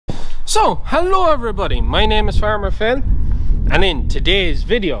So, hello everybody, my name is Farmer Phil, and in today's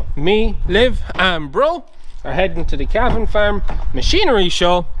video, me, Liv and Bro are heading to the Cavan Farm Machinery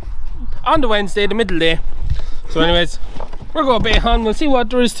Show on the Wednesday, the middle day. So anyways, we're going to be on, we'll see what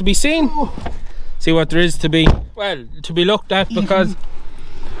there is to be seen, see what there is to be, well, to be looked at, because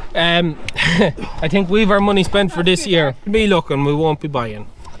I think we've our money spent for this year. We'll be looking, we won't be buying.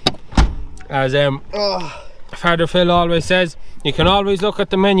 As Father Phil always says, you can always look at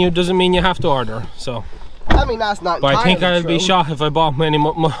the menu, doesn't mean you have to order. So I mean, that's not. But I think I'll be shot if I bought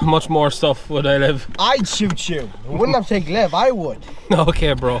much more stuff. Would I, Liv? I'd shoot you. I wouldn't have taken Liv, I would.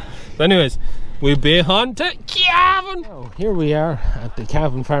 Okay, bro. So anyways, we'll be on to Cavan. Oh, here we are at the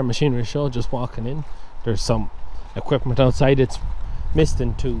Cavan Farm Machinery Show, just walking in. There's some equipment outside. It's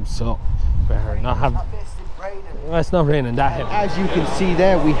misting too, so better not have. Well, it's not raining that heavy. As you can see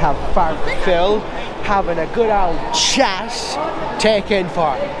there, we have Farmer Phil having a good old chat, taking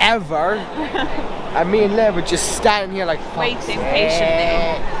forever. And me and Liv are just standing here like waiting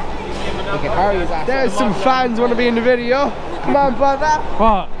patiently. We can hurry his ass. There's some fans want to be in the video. Come on, brother.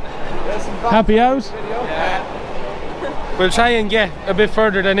 What? Happy out? Yeah. We'll try and get a bit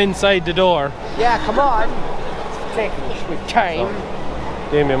further than inside the door. Yeah, come on. It's taking a sweet time.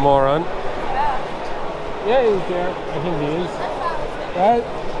 So, give me a moron. Yeah, he's there. I think he is. Right.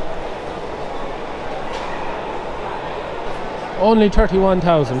 Only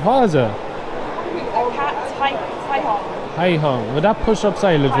 31,000. What is it? Cat's high hung. High hung. Would that push up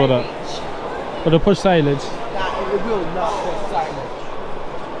silage? Would it push silage? Nah, it will not push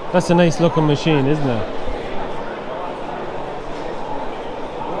silage. That's a nice looking machine, isn't it?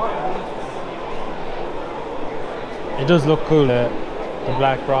 It does look cool, the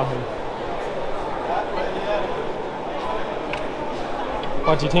black Brahmin.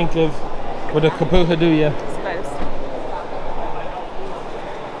 What do you think, Liv? Would a Kapuha do you? I suppose.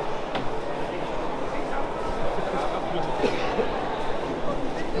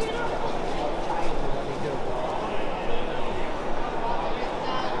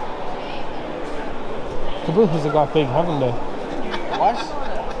 Kapuhas have got big, haven't they? What?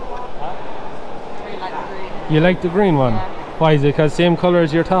 I really like the green. You like the green one? Yeah. Why is it? Because same colour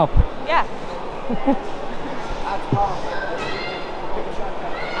as your top? Yeah.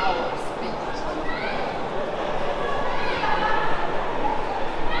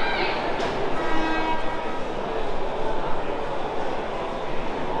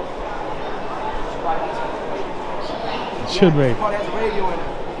 Should we?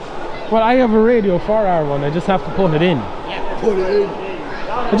 Well, I have a radio for our one. I just have to put it in. Put it in.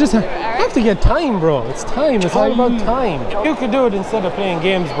 I just have to get time, bro. It's time. It's all about time. You could do it instead of playing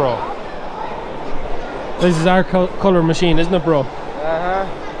games, bro. This is our color machine, isn't it, bro?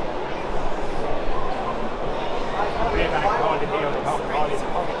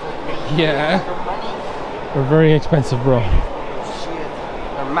 Yeah. They're very expensive, bro.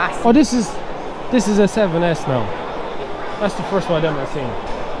 They're massive. Oh, this is a 7S now. That's the first one I've seen.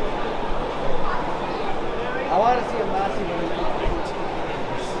 I want to see a massive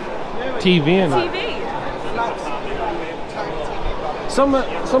TV in it. TV. Some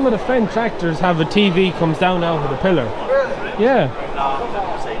of the Fendt tractors have a TV comes down out of the pillar. Really? Yeah.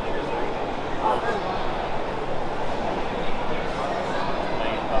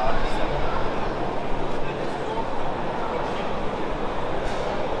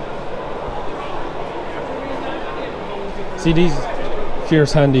 See these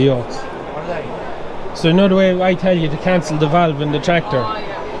fierce handy yokes. What are they? So another way I tell you to cancel the valve in the tractor.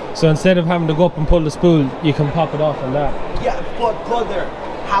 So instead of having to go up and pull the spool, you can pop it off on that. Yeah, but brother,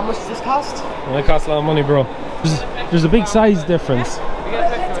 how much does this cost? Well, it costs a lot of money, bro. There's a big size difference.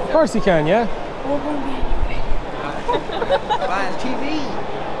 Of course you can, yeah? Man, TV.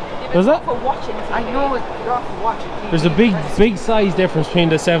 Does it? For watching TV. I know it's not for watching TV. There's a big size difference between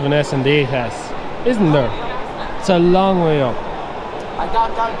the 7S and the 8S, isn't there? It's a long way up. I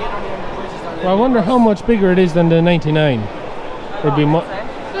gotta get on there and quizzes on it. Well, I wonder how much bigger it is than the 99. It'd be much. But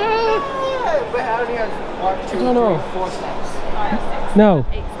I only have 1, 2, I don't know. 3, 4 steps. No.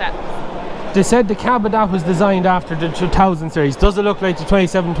 8 steps. They said the cab of that was designed after the 2000 series. Does it look like the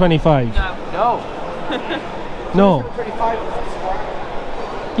 2725? No. No. 35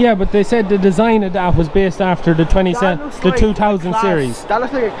 is Yeah, but they said the design of that was based after the 2000 series. That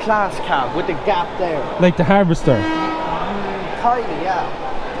looks like a class cab with the gap there. Like the Harvester. Kinda, yeah.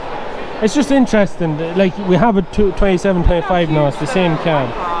 It's just interesting. Like we have a 2725 now. It's the same cab.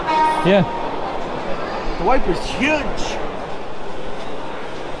 Yeah. The wiper's huge.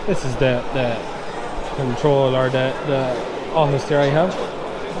 This is the control or the office there I have.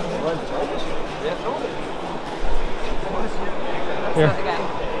 Here.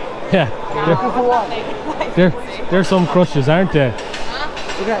 Yeah. Looking for one. They're some crushes, aren't they?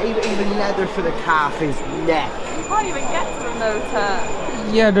 Look at even leather for the calf's neck. You can't even get to them though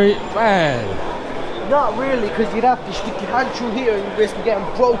to... Yeah, they're, well, Not really, because you'd have to stick your hand through here and you risk getting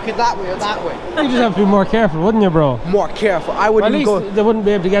broken that way or that way. you just have to be more careful, wouldn't you, bro? More careful. I Well, at wouldn't least go. they wouldn't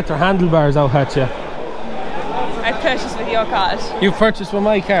be able to get their handlebars out at you. I purchased with your card. You've purchased with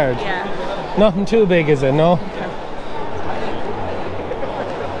my card? Yeah. Nothing too big, is it? No?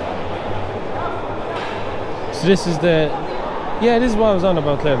 So this is the... Yeah, this is what I was on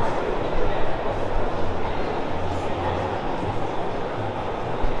about, Liv.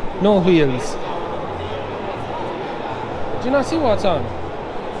 No wheels. Do you not see what's on?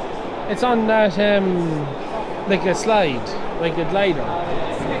 It's on that, like a slide, like a glider.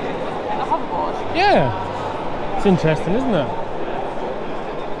 Like a hoverboard. Yeah. It's interesting, isn't it?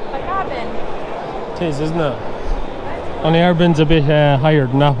 Like Cavan. It is, isn't it? Only our bin's a bit higher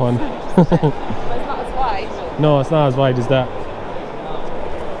than that one. But it's not as wide. No, it's not as wide as that.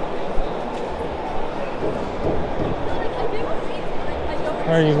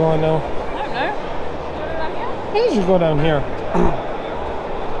 Where are you going now? I don't know. Do you want to go down here? You should go down here.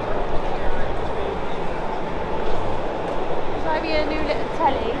 Buy me a new little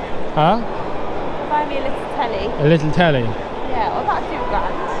telly. Huh? Buy me a little telly. A little telly. Yeah, well that'd do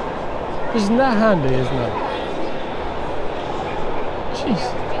grand. Isn't that handy, isn't it? Jeez.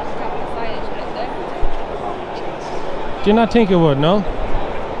 Do you not think it would, no?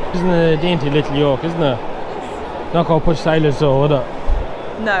 Isn't it a dainty little yoke, isn't it? Not going to push silage though, would it?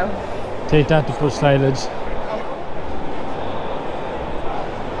 No. Take that to push silage.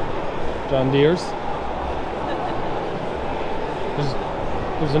 John Deere's.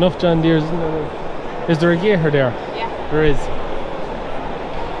 There's enough John Deere's, isn't there? Is there a gator there? Yeah. There is.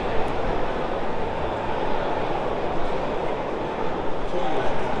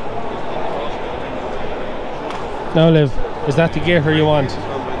 Now Liv, is that the gator you want?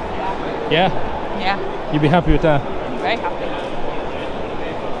 Yeah? Yeah. You'd be happy with that? I'm very happy.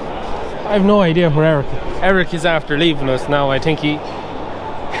 I have no idea where Eric is after leaving us now. I think he...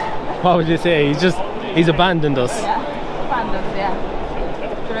 What would you say? He's abandoned us. Yeah. Abandoned, yeah.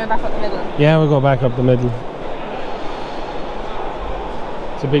 Do you want to go back up the middle? Yeah, we'll go back up the middle.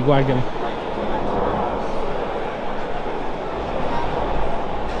 It's a big wagon.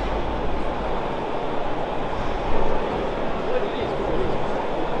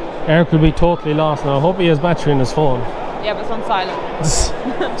 Eric will be totally lost now. I hope he has battery in his phone. Yeah, but it's on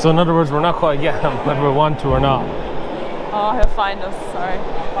silent. So in other words, we're not quite getting him, whether we want to or not. Oh, he'll find us, sorry.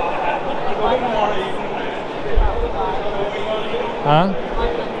 Huh?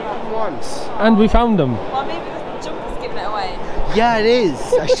 Once. And we found him. Well, maybe the jumper's giving it away. Yeah, it is.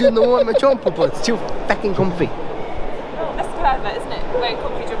 I shouldn't have worn my jumper, but it's too fucking comfy. That's the bad bit, isn't it? Very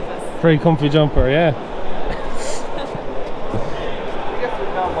comfy jumpers. Very comfy jumper, yeah.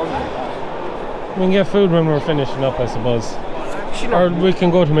 We can get food when we're finishing up, I suppose. Or we can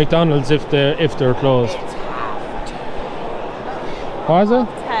go to McDonald's if they're closed. What is it?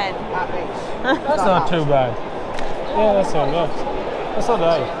 10. That's not too bad. Yeah, that's not enough. That's not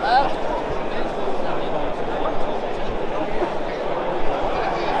bad.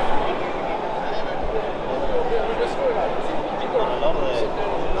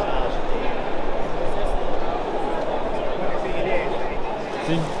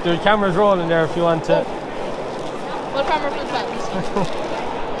 The camera's rolling there if you want to. What camera for the fans?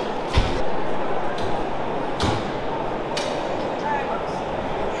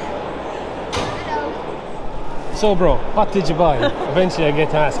 So bro, what did you buy? Eventually I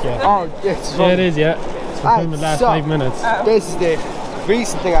get to ask you. Oh, it's Yeah, it is, yeah. It's from the last so, 5 minutes. This is the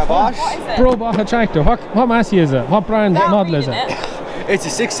recent thing I bought. What is it? Bro bought a tractor. What massey is it? What brand model is it? It's a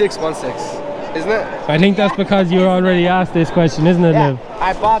 6616, isn't it? I think that's because you already asked this question, isn't it, Yeah. Liv?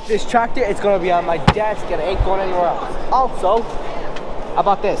 I bought this tractor. It's going to be on my desk and it ain't going anywhere else. Also, I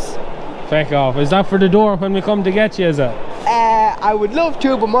bought this. Feck off. Is that for the door when we come to get you, is it? I would love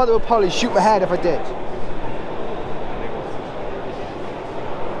to, but Mother would probably shoot my head if I did.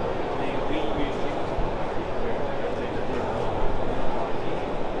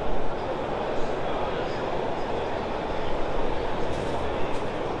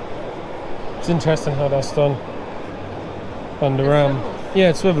 It's interesting how that's done on the ram. Yeah,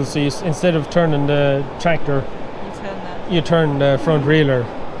 it swivels. So instead of turning the tractor, you turn the front reeler.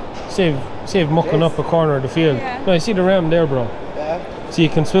 Save mucking up a corner of the field. Yeah. No, I see the ram there, bro. Yeah. So you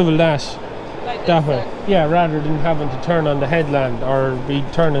can swivel that Like that this, way. Yeah, rather than having to turn on the headland or be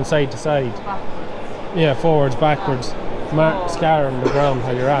turning side to side. Yeah, forwards, backwards. Scar on the ground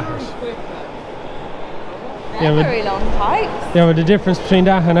while you're at it. They're very long pipes. Yeah, but the difference between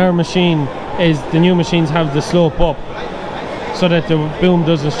that and our machine is the new machines have the slope up, so that the boom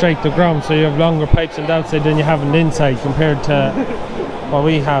doesn't strike the ground. So you have longer pipes on the outside than you have on the inside compared to what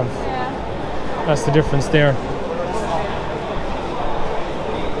we have. Yeah. That's the difference there.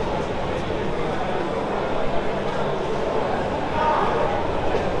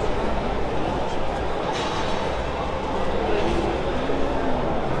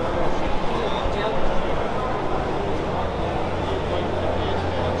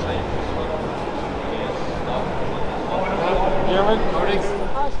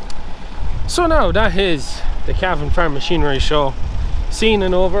 So now that is the Cavan Farm Machinery Show seen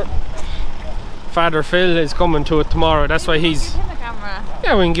and over. Father Phil is coming to it tomorrow. That's why he's... Give him a camera.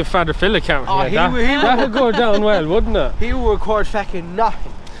 Yeah, we can give Father Phil a camera. Oh, Yeah, that'd go down well, wouldn't it? He will record fucking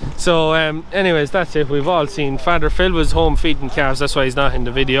nothing. So anyways, that's it. We've all seen Father Phil was home feeding calves. That's why he's not in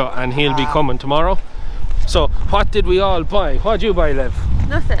the video, and he'll be coming tomorrow. So what did we all buy? What did you buy, Liv?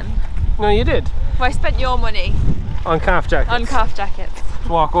 Nothing. No, you did. Well, I spent your money On calf jackets. on calf jackets. Let's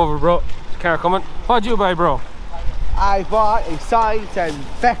walk over, bro. Car coming. What did you buy, bro? I bought a Science and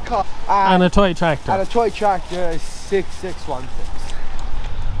Vecca And a toy tractor. and a toy tractor 6616.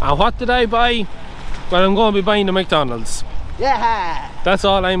 And what did I buy? Well, I'm going to be buying the McDonald's. Yeah! That's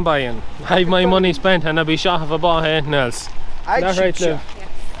all I'm buying. I have my money spent, and I'll be shot if I bought anything else. That's right, Liv.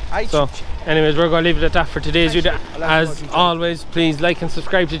 So, anyways, we're going to leave it at that for today's video. As always, please like and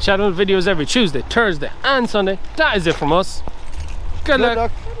subscribe to the channel. Videos every Tuesday, Thursday and Sunday. That is it from us. Good luck.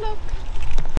 luck. Good luck.